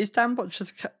 Is Danbot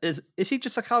just is he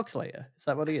just a calculator? Is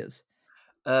that what he is?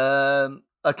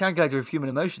 A calculator of human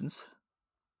emotions.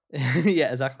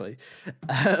 Yeah, exactly.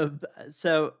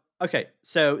 So okay,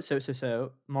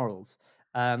 so morals.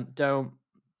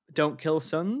 Don't kill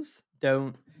sons.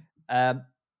 Don't.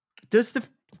 Does the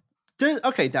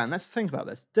okay, Dan? Let's think about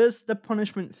this. Does the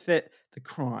punishment fit the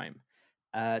crime?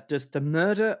 Does the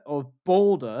murder of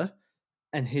Balder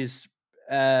and his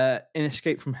in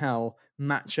Escape from Hell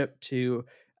match up to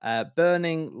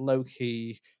burning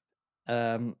Loki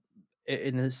in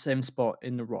the same spot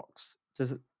in the rocks?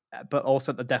 Does it, but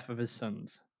also the death of his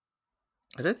sons?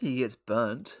 I don't think he gets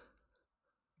burnt.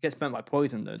 He gets burnt by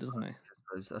poison, though, doesn't he? I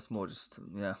suppose that's more just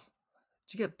yeah.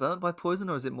 Do you get burnt by poison,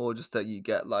 or is it more just that you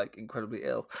get like incredibly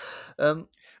ill?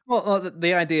 Well,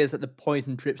 the idea is that the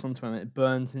poison drips onto him, and it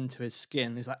burns into his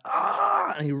skin. He's like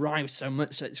ah, and he writhes so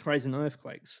much that it's creating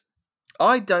earthquakes.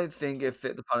 I don't think it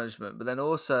fit the punishment, but then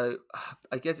also,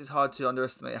 I guess it's hard to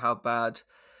underestimate how bad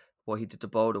what he did to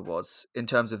Boulder was in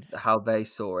terms of how they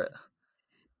saw it.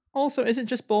 Also, is it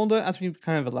just Boulder, as we've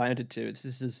kind of alluded to?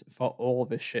 This is for all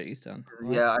this shit he's done.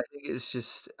 Right? Yeah, I think it's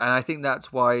just, and I think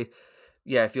that's why,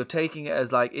 yeah, if you're taking it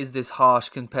as like, is this harsh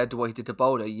compared to what he did to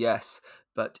Boulder? Yes,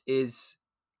 but is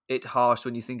it harsh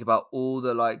when you think about all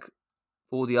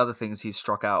the other things he's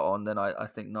struck out on? Then I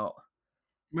think not.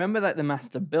 Remember, like the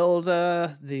Master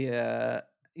Builder,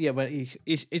 when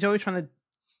he's always trying to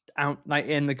out like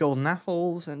in the Golden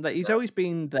Apples, and like he's always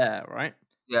been there, right?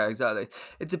 Yeah, exactly.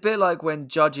 It's a bit like when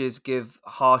judges give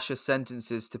harsher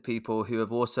sentences to people who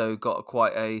have also got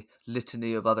quite a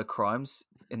litany of other crimes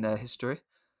in their history.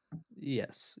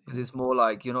 Yes, Because it's more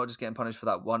like you're not just getting punished for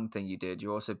that one thing you did,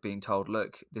 you're also being told,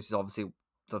 look, this is obviously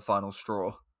the final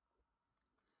straw.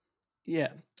 yeah.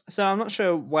 So I'm not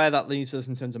sure where that leaves us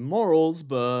in terms of morals,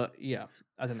 but yeah,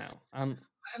 I don't know. I don't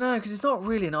know, because it's not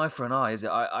really an eye for an eye, is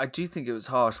it? I do think it was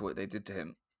harsh what they did to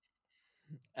him.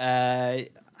 I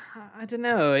don't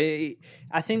know.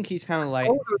 I think he's kind of like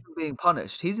Boulder isn't being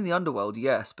punished. He's in the underworld,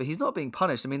 yes, but he's not being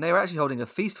punished. I mean, they were actually holding a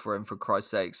feast for him, for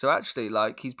Christ's sake. So actually,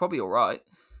 like, he's probably all right.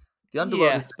 The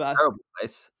underworld is yes, a terrible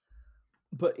place.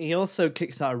 but he also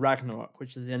kicks out Ragnarok,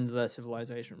 which is the end of their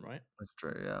civilization, right? That's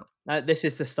true, yeah. This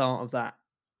is the start of that.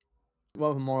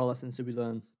 What other moral lessons did we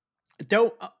learn?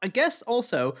 Don't I guess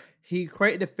also he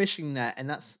created a fishing net, and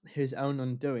that's his own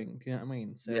undoing. Do you know what I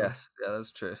mean? So Yes, yeah,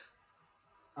 that's true.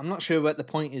 I'm not sure what the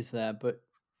point is there, but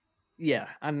yeah,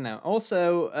 I don't know.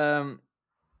 Also,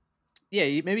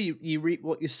 yeah, maybe you reap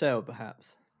what you sow,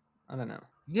 perhaps. I don't know.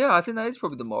 Yeah, I think that is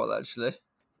probably the moral, actually.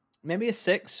 Maybe a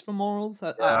 6 for morals.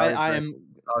 I I agree. am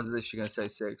I was literally going to say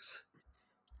 6.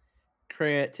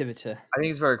 creativity. I think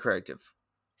it's very creative.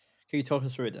 Can you talk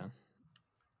us through it, Dan?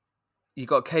 You've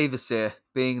got Cavasir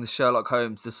being the Sherlock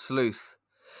Holmes, the sleuth.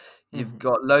 You've Mhm.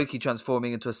 got Loki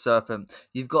transforming into a serpent.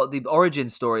 You've got the origin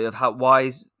story of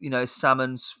why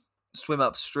salmon swim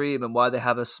upstream and why they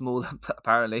have a small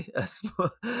apparently a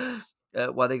small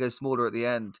why they go smaller at the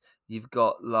end. You've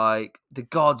got like the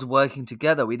gods working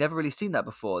together. We never really seen that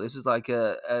before. This was like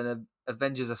an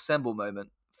Avengers Assemble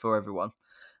moment for everyone.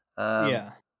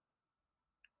 Yeah.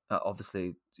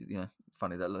 Obviously,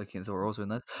 funny that Loki and Thor are also in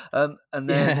those. And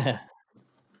then Yeah.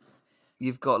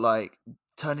 you've got like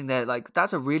turning their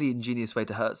that's a really ingenious way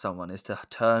to hurt someone, is to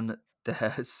turn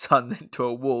their son into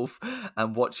a wolf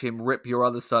and watch him rip your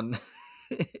other son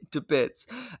to bits,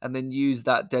 and then use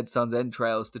that dead son's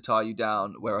entrails to tie you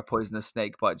down where a poisonous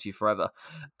snake bites you forever.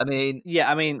 I mean, Yeah,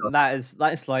 I mean that's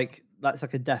like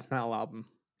a death metal album.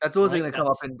 that's also Right, going to come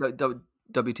up in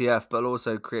WTF, but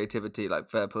also creativity,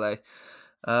 like fair play.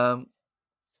 I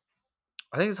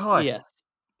think it's high. Yes.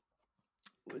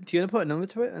 Do you want to put a number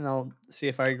to it, and I'll see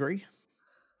if I agree?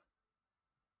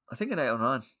 I think an 8 or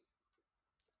 9.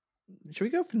 Should we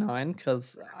go for 9?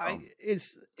 Because Oh.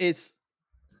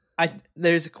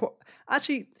 there's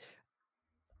actually,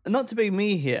 not to be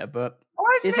me here, but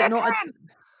Why is it not?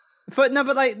 But no,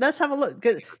 but like, let's have a look.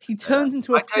 'Cause he turns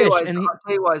into a I'll tell you fish, and I'll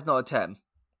tell you why it's not a 10.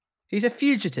 he's a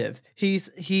fugitive. He's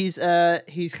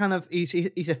kind of he's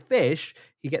a fish.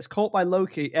 He gets caught by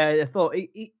Loki. I thought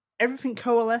everything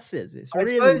coalesces. It's I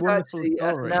really suppose wonderful actually,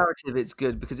 as a story. narrative, it's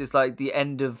good because it's like the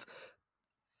end of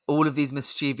all of these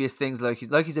mischievous things.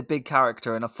 Loki's a big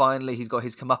character, and finally he's got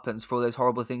his comeuppance for all those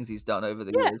horrible things he's done over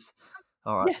the years.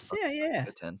 All right, Yes, yeah.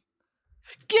 a 10.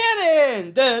 Get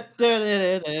in!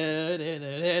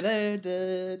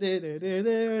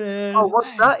 Oh,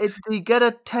 what's that? It's the get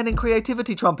a 10 in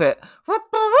creativity trumpet.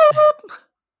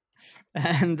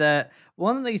 And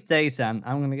one of these days, Dan,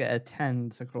 I'm going to get a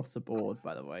 10s across the board,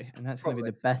 by the way. And that's going to be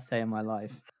the best day of my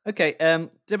life. Okay,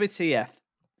 WTF.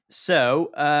 So,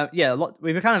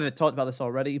 we've kind of talked about this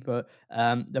already, but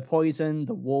the poison,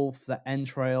 the wolf, the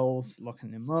entrails,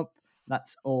 locking him up,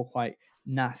 that's all quite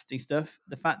nasty stuff.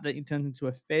 The fact that he turns into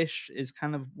a fish is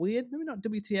kind of weird. Maybe not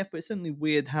WTF, but it's certainly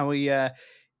weird how he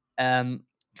kind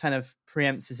of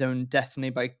preempts his own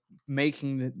destiny by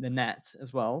making the net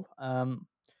as well.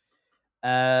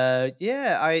 I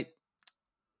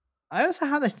also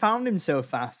how they found him so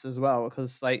fast as well,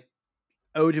 because like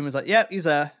Odin was like, "Yep, he's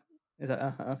there." He's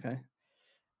like, "Okay."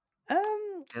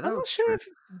 I'm not sure if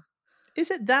is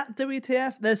it that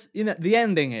WTF. There's the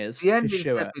ending is The ending for is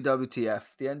sure. definitely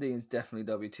WTF. The ending is definitely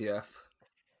WTF.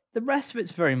 The rest of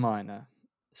it's very minor.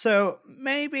 So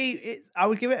maybe I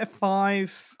would give it a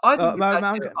 5. I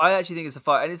actually think it's a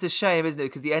 5, and it's a shame, isn't it?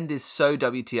 Because the end is so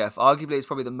WTF. Arguably, it's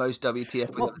probably the most WTF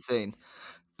we've ever seen.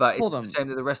 But it's a shame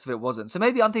that the rest of it wasn't. So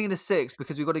maybe I'm thinking a 6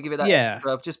 because we've got to give it that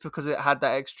extra, just because it had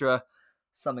that extra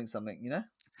something,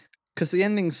 Because the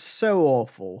ending's so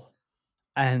awful,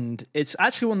 and it's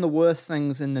actually one of the worst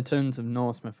things in the terms of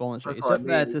Norse mythology. It's up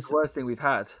there to the worst thing we've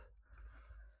had.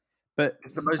 But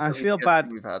it's the most I feel bad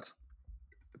we've had.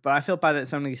 But I feel bad that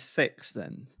it's only 6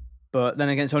 then. But then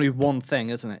again, it's only one thing,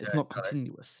 isn't it? It's not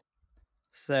continuous.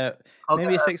 So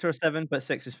maybe a 6 or a 7, but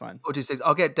 6 is fine. Or do 6.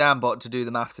 I'll get Danbot to do the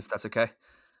maths if that's okay.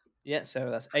 Yeah, so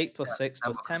that's 8 plus 6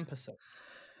 plus 10 plus 6.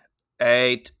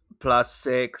 8 plus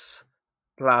 6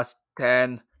 plus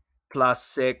 10 plus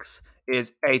 6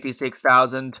 is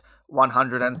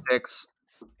 86,106.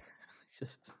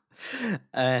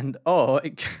 And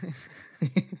I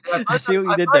see what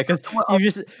you did there, because you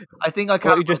just. I think I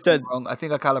calibrated him wrong. I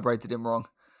think I calibrated him wrong.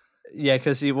 Yeah,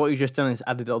 because what you just done is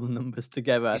added all the numbers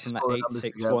together. I think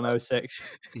 86106.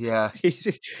 Yeah.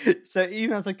 So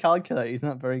even as a calculator, he's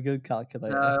not very good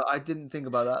calculator. No, I didn't think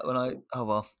about that when I. Oh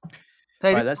well.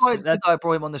 Hey, right, that's why it's good that I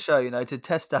brought him on the show, to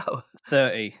test out.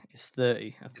 30. It's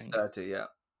 30, I think. It's 30, yeah.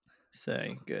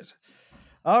 30, good.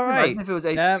 All right. Imagine if it was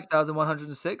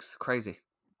 86,106, crazy.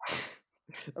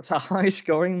 That's a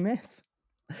high-scoring myth.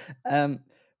 But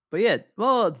yeah,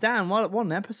 well, Dan, what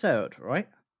an episode, right?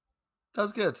 That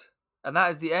was good, and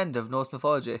that is the end of Norse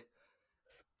mythology.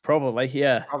 Probably,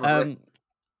 yeah. Probably.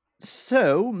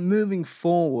 So moving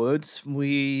forwards,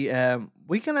 we're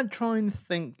gonna try and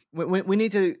think. We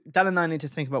need to. Dan and I need to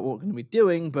think about what we're going to be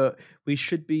doing, but we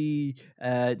should be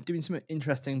doing something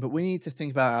interesting. But we need to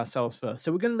think about ourselves first.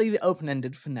 So we're going to leave it open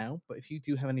ended for now. But if you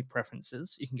do have any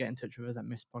preferences, you can get in touch with us at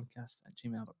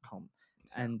misspodcast@gmail.com.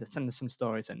 And send us some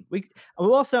stories in.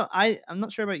 We'll also. I'm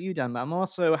not sure about you, Dan, but I'm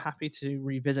also happy to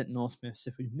revisit Norse myths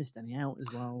if we've missed any out as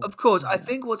well. Of course, I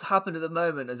think what's happened at the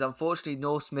moment is, unfortunately,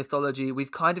 Norse mythology,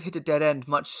 we've kind of hit a dead end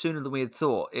much sooner than we had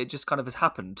thought. It just kind of has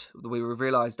happened. We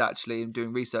realised actually in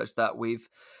doing research that we've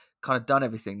kind of done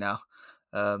everything now.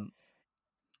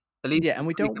 At least and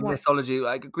we don't want mythology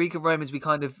like Greek and Romans. We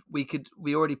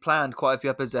already planned quite a few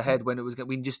episodes ahead when it was.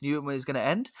 We just knew when it was going to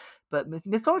end. But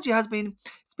mythology it's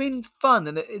been fun,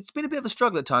 and it's been a bit of a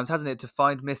struggle at times, hasn't it, to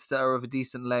find myths that are of a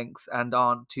decent length and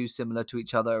aren't too similar to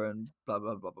each other and blah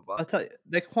blah blah blah blah. I'll tell you,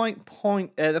 they're quite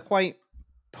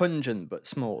pungent but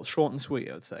small, short and sweet,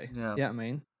 I would say. Yeah, I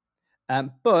mean,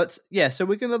 but yeah, so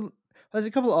we're gonna. There's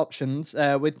a couple of options.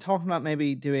 We're talking about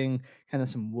maybe doing kind of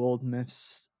some world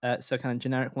myths, so kind of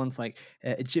generic ones like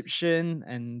Egyptian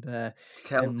and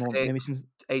Celtic, more, maybe some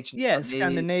ancient,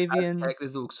 Scandinavian. Aztec,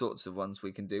 there's all sorts of ones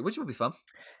we can do, which will be fun.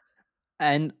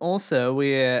 And also,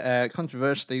 we're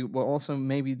controversially, we're also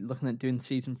maybe looking at doing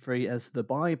season 3 as the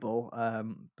Bible,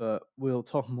 but we'll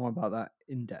talk more about that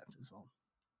in depth as well.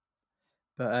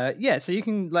 But yeah, so you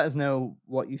can let us know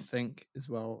what you think as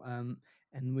well.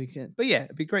 And we can, but yeah,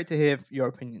 it'd be great to hear your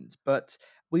opinions. But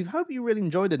we hope you really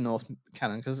enjoyed the Norse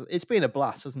canon because it's been a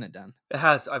blast, hasn't it, Dan? It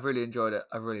has. I've really enjoyed it.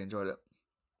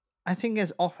 I think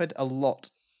it's offered a lot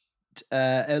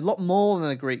more than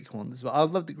the Greek ones. But I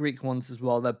love the Greek ones as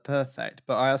well; they're perfect.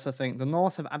 But I also think the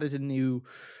Norse have added a new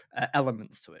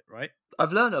elements to it, right?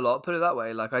 I've learned a lot. Put it that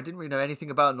way. Like I didn't really know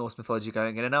anything about Norse mythology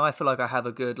going in, and now I feel like I have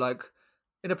a good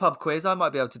in a pub quiz. I might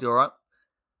be able to do all right.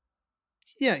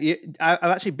 Yeah, I've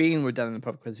actually been with Dan in the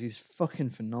pub because he's fucking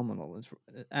phenomenal,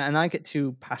 and I get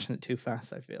too passionate too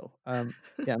fast. I feel, yeah,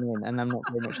 I mean, and I'm not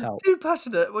very much help. Too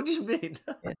passionate? What do you mean?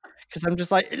 Because I'm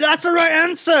just like, that's the right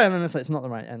answer, and then it's like, it's not the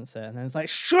right answer, and then it's like,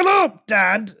 shut up,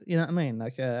 Dad. You know what I mean?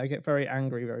 Like, I get very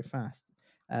angry very fast.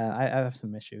 I have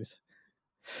some issues.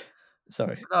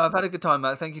 Sorry. No, I've had a good time,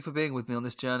 Matt. Thank you for being with me on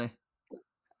this journey.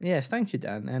 Yes, thank you,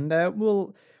 Dan. And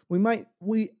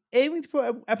we aiming to put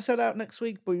an episode out next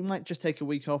week, but we might just take a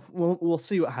week off. We'll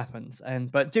see what happens.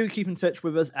 But do keep in touch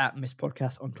with us at Miss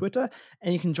Podcast on Twitter,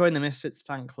 and you can join the Misfits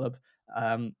fan club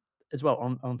as well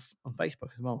on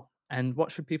Facebook as well. And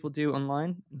what should people do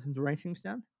online in terms of ratings,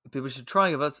 Dan? People should try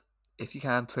and give us, if you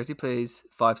can, pretty please,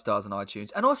 5 stars on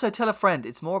iTunes, and also tell a friend.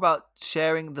 It's more about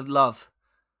sharing the love.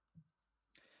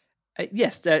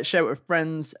 Yes, share it with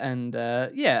friends, and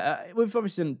we've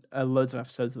obviously done loads of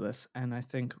episodes of this, and I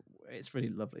think it's really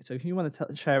lovely. So if you want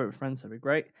to share it with friends, that'd be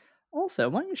great. Also,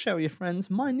 why don't you share with your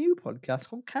friends my new podcast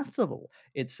called Castival?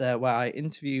 It's where I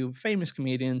interview famous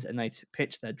comedians and they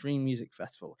pitch their dream music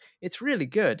festival. It's really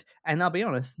good, and I'll be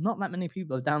honest, not that many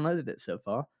people have downloaded it so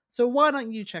far. So why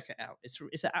don't you check it out?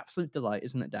 It's an absolute delight,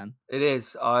 isn't it, Dan? It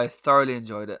is. I thoroughly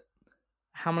enjoyed it.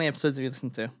 How many episodes have you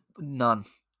listened to? None.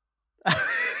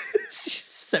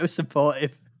 So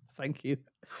supportive. Thank you.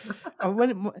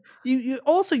 You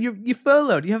also you're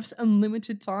furloughed. You have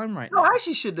unlimited time right now. I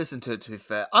actually should listen to it. To be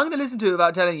fair, I'm going to listen to it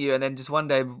without telling you, and then just one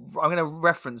day I'm going to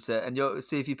reference it, and you'll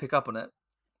see if you pick up on it.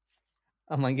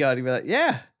 Oh my god! You'll be like,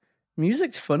 yeah,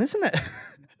 music's fun, isn't it?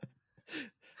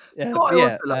 Yeah. What I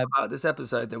also love about this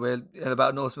episode that we're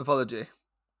about Norse mythology.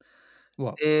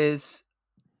 What is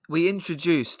we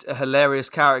introduced a hilarious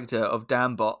character of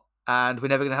Danbot, and we're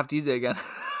never going to have to use it again.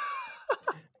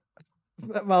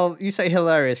 Well, you say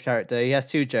hilarious character. He has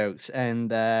 2 jokes,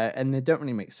 and they don't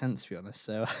really make sense, to be honest.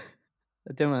 So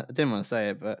I didn't want to say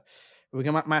it, but we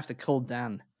might have to call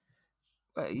Dan.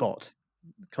 Wait, Bot.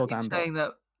 Call Dan. Saying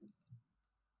that?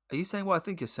 Are you saying what I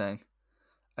think you're saying?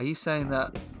 Are you saying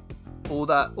that all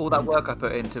that work I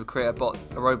put in to create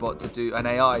a robot to do an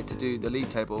AI to do the league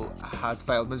table has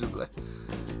failed miserably?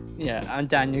 Yeah, and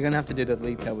Dan, you're gonna have to do the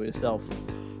league table yourself.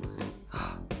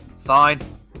 Fine.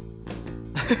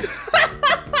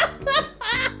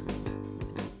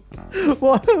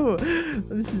 Whoa!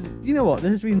 You know what?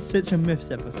 This has been such a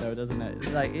Myths episode, hasn't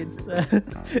it? Like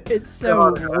it's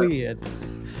so weird.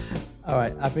 All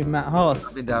right, I've been Matt Horse.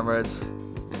 I've been Dan Rhodes,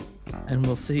 and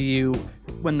we'll see you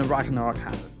when the Ragnarok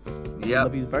happens. Yeah.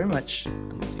 Love you very much,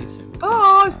 and we'll see you soon.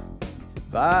 Bye.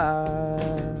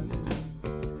 Bye.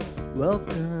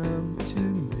 Welcome to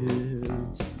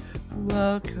Myths.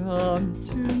 Welcome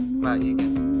to Matt, you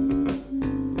can.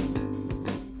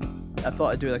 I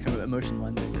thought I'd do that kind of emotion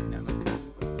landing.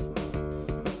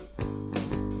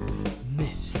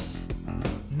 Myths.